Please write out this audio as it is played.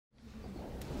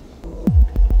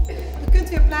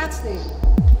plaatsnemen.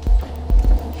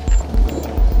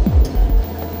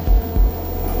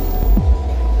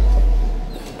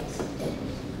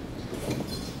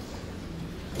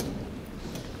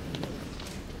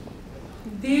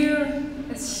 Dear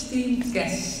esteemed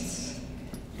guests,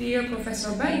 dear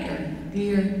Professor Bijker,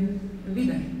 dear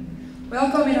Wiebe,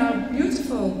 welcome in our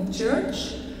beautiful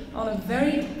church on a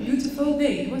very beautiful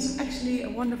day. It was actually a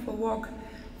wonderful walk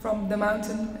from the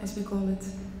mountain, as we call it,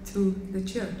 to the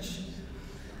church.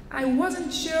 I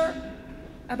wasn't sure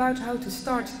about how to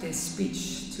start this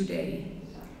speech today.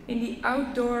 In the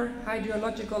outdoor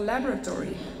hydrological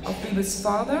laboratory of Wiebe's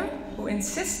father, who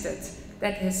insisted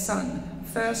that his son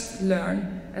first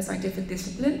learn a scientific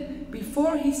discipline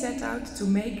before he set out to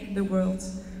make the world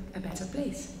a better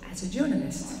place as a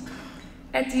journalist.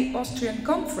 At the Austrian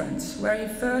conference, where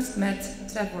he first met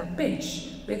Trevor Pinch,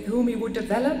 with whom he would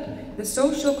develop the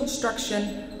social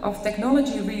construction of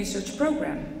technology research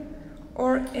program.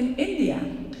 Or in India,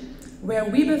 where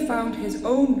Wiebe found his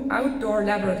own outdoor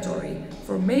laboratory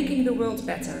for making the world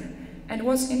better and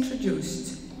was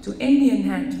introduced to Indian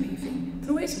hand weaving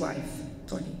through his wife,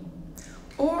 Tony.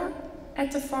 Or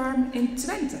at the farm in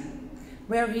Twente,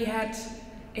 where he had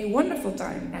a wonderful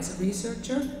time as a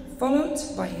researcher, followed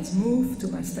by his move to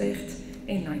Maastricht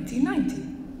in 1990.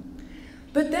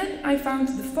 But then I found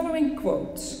the following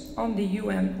quote on the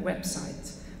UM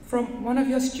website from one of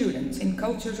your students in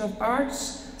Cultures of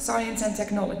Arts, Science and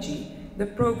Technology, the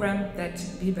program that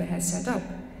Wiebe has set up.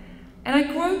 And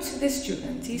I quote this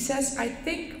student. He says, "I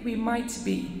think we might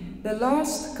be the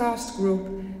last caste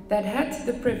group that had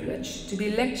the privilege to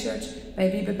be lectured by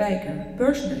Wiebe Bijker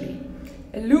personally,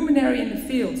 a luminary in the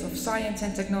fields of science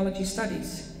and technology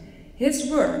studies.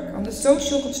 His work on the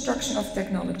social construction of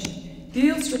technology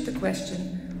deals with the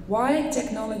question why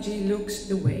technology looks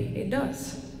the way it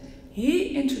does.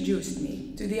 He introduced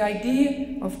me to the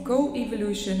idea of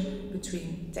co-evolution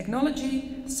between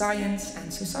technology, science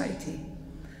and society."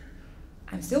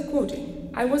 I'm still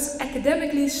quoting. "I was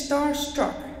academically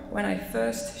starstruck when I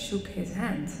first shook his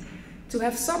hand. To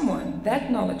have someone that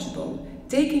knowledgeable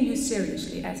taking you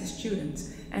seriously as a student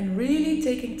and really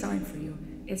taking time for you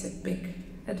is a big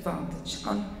advantage,"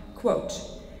 unquote.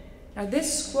 Now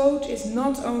this quote is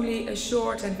not only a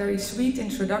short and very sweet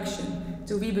introduction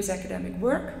to Wiebe's academic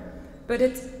work, but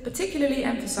it particularly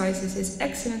emphasizes his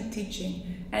excellent teaching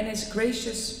and his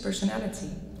gracious personality.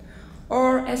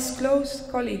 Or as close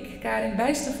colleague Karin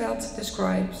Bijsterveld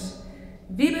describes,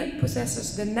 Wiebe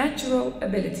possesses the natural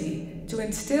ability to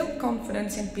instill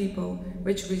confidence in people,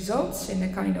 which results in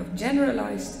a kind of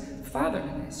generalized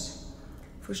fatherliness.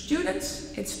 For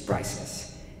students, it's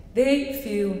priceless. They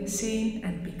feel seen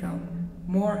and become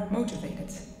more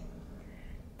motivated.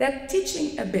 That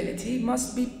teaching ability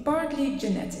must be partly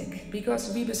genetic, because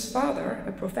Wiebe's father,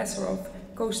 a professor of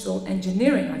coastal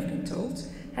engineering, I've been told,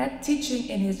 had teaching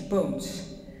in his bones.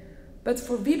 But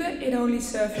for Wiebe, it only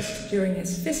surfaced during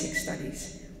his physics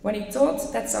studies, when he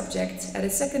taught that subject at a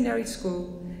secondary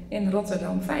school in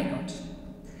Rotterdam Feyenoord.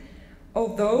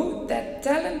 Although that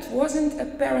talent wasn't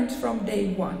apparent from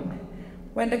day one,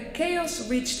 when the chaos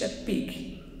reached a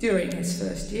peak during his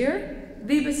first year,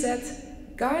 Wiebe said,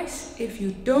 "Guys, if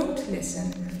you don't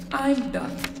listen, I'm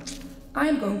done.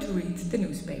 I'm going to read the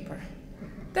newspaper."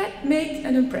 That made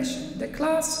an impression. The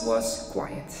class was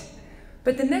quiet.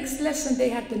 But the next lesson they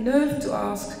had the nerve to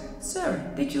ask, "Sir,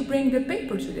 did you bring the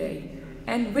paper today?"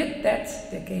 And with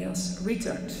that, the chaos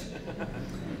returned.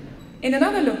 In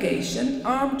another location,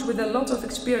 armed with a lot of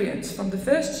experience from the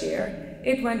first year,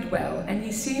 it went well and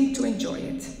he seemed to enjoy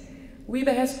it.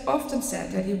 Wiebe has often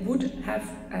said that he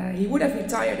would have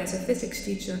retired as a physics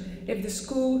teacher if the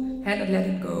school hadn't let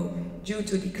him go due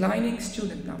to declining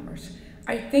student numbers.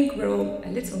 I think we're all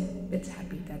a little bit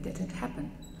happy that didn't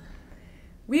happen.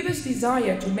 Wiebe's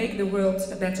desire to make the world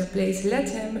a better place led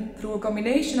him, through a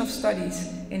combination of studies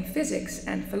in physics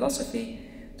and philosophy,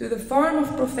 to the farm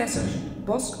of Professors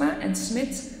Boskma and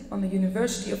Smit on the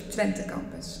University of Twente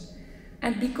campus.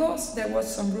 And because there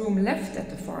was some room left at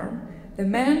the farm, the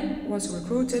man was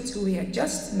recruited who he had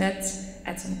just met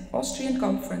at an Austrian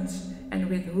conference and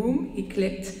with whom he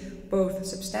clicked both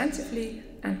substantively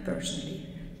and personally,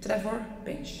 Trevor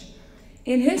Pinch.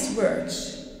 In his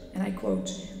words, and I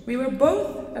quote, "We were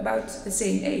both about the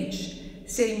same age,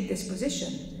 same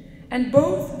disposition, and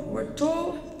both were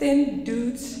tall, thin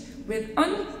dudes with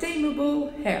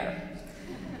untamable hair.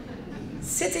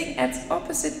 Sitting at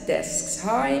opposite desks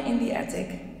high in the attic,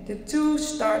 the two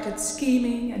started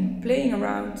scheming and playing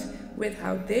around with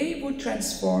how they would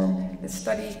transform the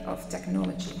study of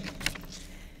technology.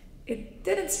 It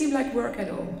didn't seem like work at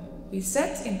all. We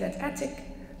sat in that attic,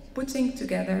 putting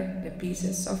together the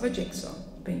pieces of a jigsaw,"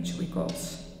 Pinch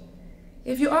recalls.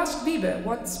 If you ask Wiebe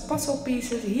what puzzle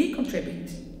pieces he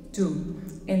contributed to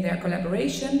in their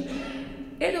collaboration,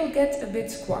 it'll get a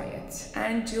bit quiet,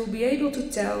 and you'll be able to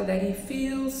tell that he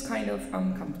feels kind of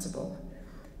uncomfortable,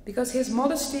 because his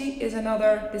modesty is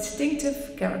another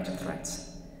distinctive character trait.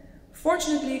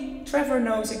 Fortunately, Trevor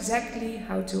knows exactly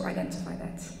how to identify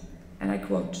that. And I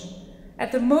quote,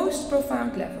 "At the most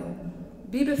profound level,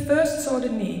 Wiebe first saw the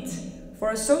need for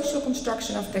a social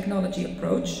construction of technology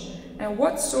approach and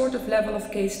what sort of level of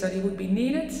case study would be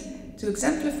needed to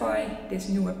exemplify this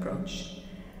new approach.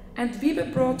 And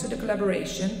Wiebe brought to the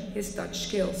collaboration his Dutch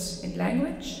skills in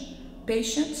language,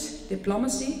 patience,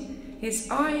 diplomacy, his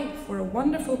eye for a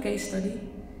wonderful case study,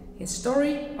 his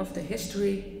story of the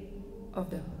history of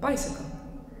the bicycle.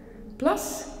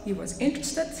 Plus, he was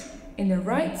interested in the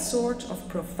right sort of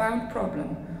profound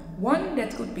problem, one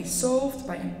that could be solved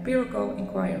by empirical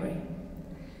inquiry.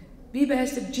 Wiebe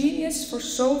has the genius for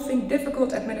solving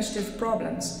difficult administrative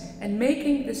problems and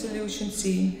making the solution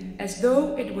seem as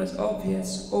though it was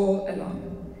obvious all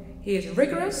along. He is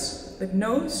rigorous, but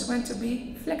knows when to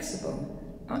be flexible."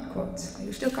 Unquote. Are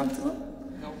you still comfortable?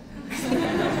 No.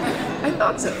 I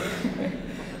thought so.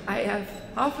 I have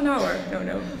half an hour.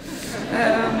 No.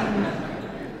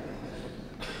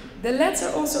 The latter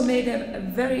also made him a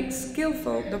very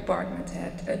skillful department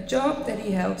head, a job that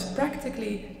he held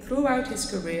practically throughout his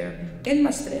career in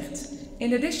Maastricht,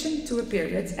 in addition to a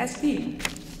period as dean.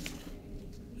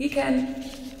 He can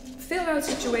fill out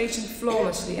situations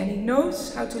flawlessly, and he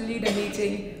knows how to lead a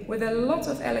meeting with a lot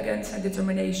of elegance and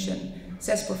determination,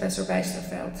 says Professor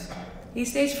Bijsterveld. He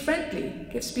stays friendly,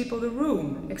 gives people the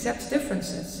room, accepts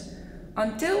differences,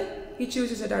 until he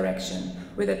chooses a direction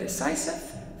with a decisive,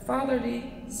 fatherly,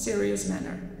 serious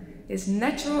manner. His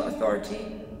natural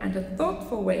authority and the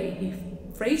thoughtful way he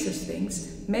phrases things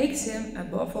makes him,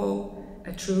 above all,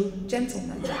 a true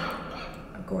gentleman,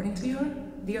 according to your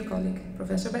dear colleague,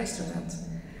 Professor Bijsterveld.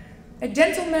 A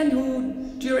gentleman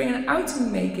who, during an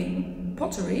outing making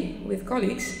pottery with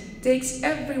colleagues, takes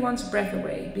everyone's breath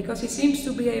away, because he seems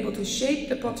to be able to shape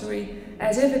the pottery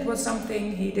as if it was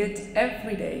something he did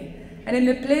every day. And in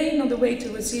the plane on the way to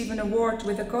receive an award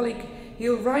with a colleague,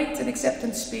 he'll write an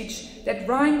acceptance speech that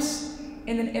rhymes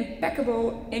in an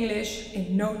impeccable English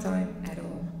in no time at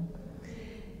all.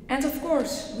 And of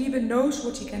course, Wiebe knows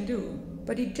what he can do,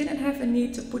 but he didn't have a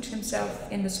need to put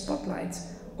himself in the spotlight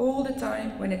all the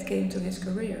time when it came to his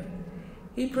career.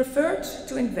 He preferred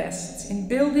to invest in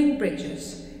building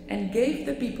bridges and gave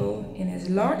the people in his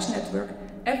large network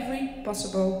every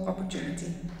possible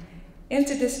opportunity.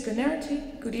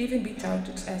 Interdisciplinarity could even be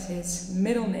touted as his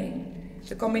middle name.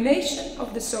 The combination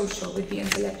of the social with the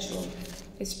intellectual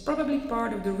is probably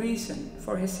part of the reason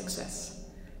for his success.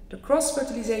 The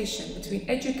cross-fertilization between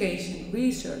education,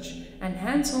 research and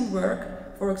hands-on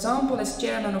work, for example as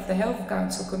chairman of the Health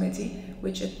Council Committee,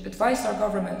 which advised our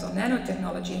government on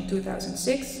nanotechnology in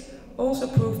 2006, also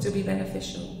proved to be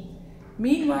beneficial.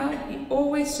 Meanwhile, he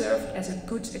always served as a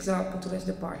good example to his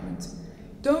department.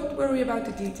 Don't worry about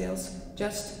the details,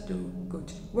 just do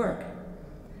good work.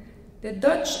 The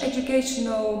Dutch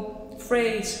educational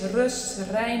phrase rust,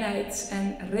 reinheid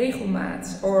and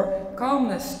regelmaat, or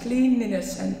calmness,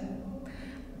 cleanliness and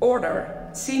order,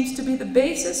 seems to be the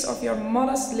basis of your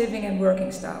modest living and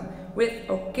working style. With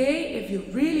okay, if you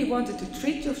really wanted to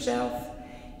treat yourself,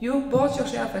 you bought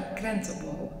yourself a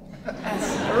krentenbol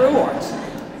as a reward.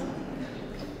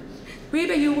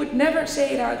 Wiebe, you would never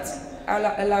say it out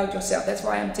aloud yourself. That's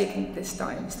why I'm taking this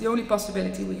time. It's the only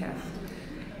possibility we have.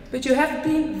 But you have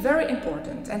been very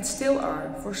important, and still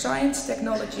are, for science,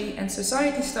 technology and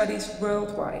society studies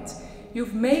worldwide.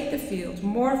 You've made the field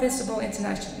more visible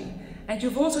internationally, and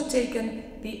you've also taken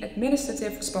the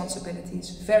administrative responsibilities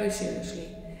very seriously.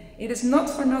 It is not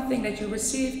for nothing that you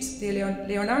received the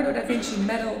Leonardo da Vinci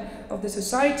Medal of the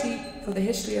Society for the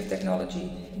History of Technology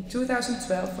in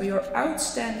 2012 for your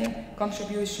outstanding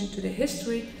contribution to the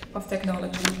history of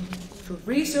technology through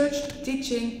research,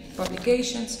 teaching,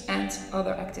 publications and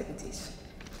other activities.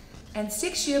 And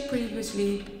 6 years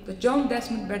previously, the John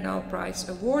Desmond Bernal Prize,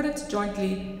 awarded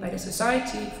jointly by the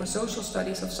Society for Social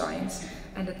Studies of Science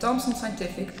and the Thomson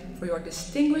Scientific for your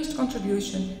distinguished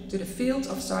contribution to the field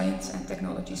of science and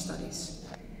technology studies.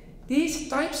 These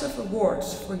types of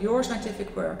awards for your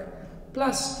scientific work,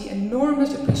 plus the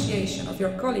enormous appreciation of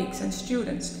your colleagues and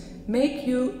students, make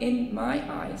you, in my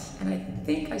eyes, and I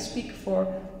think I speak for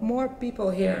more people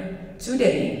here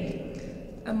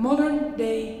today, a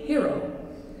modern-day hero.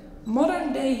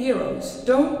 Modern-day heroes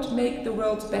don't make the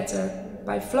world better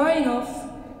by flying off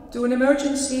to an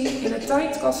emergency in a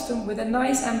tight costume with a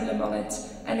nice emblem on it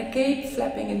and a cape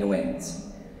flapping in the wind.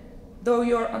 though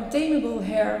your untamable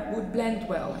hair would blend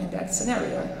well in that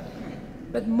scenario.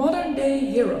 But modern day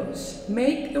heroes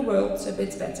make the world a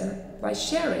bit better by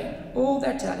sharing all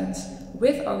their talents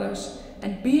with others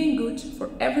and being good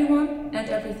for everyone and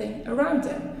everything around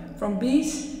them, from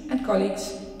bees and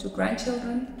colleagues to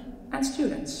grandchildren and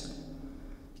students.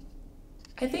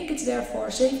 I think it's therefore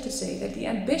safe to say that the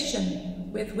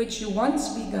ambition with which you once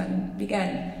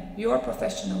began your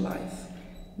professional life,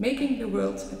 making the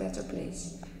world a better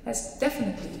place, has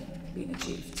definitely been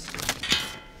achieved.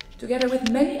 Together with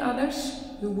many others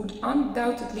who would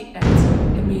undoubtedly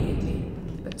add immediately.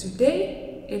 But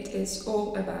today it is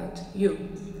all about you.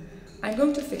 I'm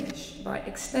going to finish by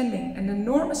extending an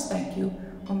enormous thank you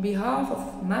on behalf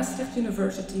of Maastricht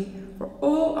University for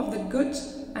all of the good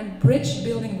and bridge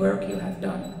building work you have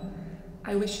done.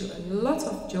 I wish you a lot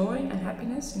of joy and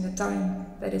happiness in the time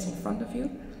that is in front of you.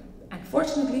 And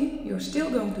fortunately, you're still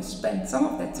going to spend some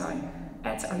of that time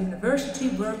at our university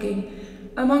working,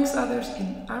 amongst others,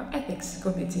 in our ethics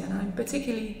committee, and I'm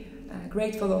particularly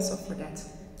grateful also for that.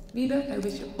 Wiebe, I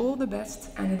wish you all the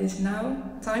best, and it is now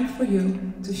time for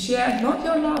you to share not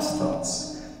your last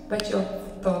thoughts, but your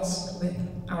thoughts with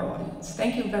our audience.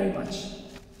 Thank you very much.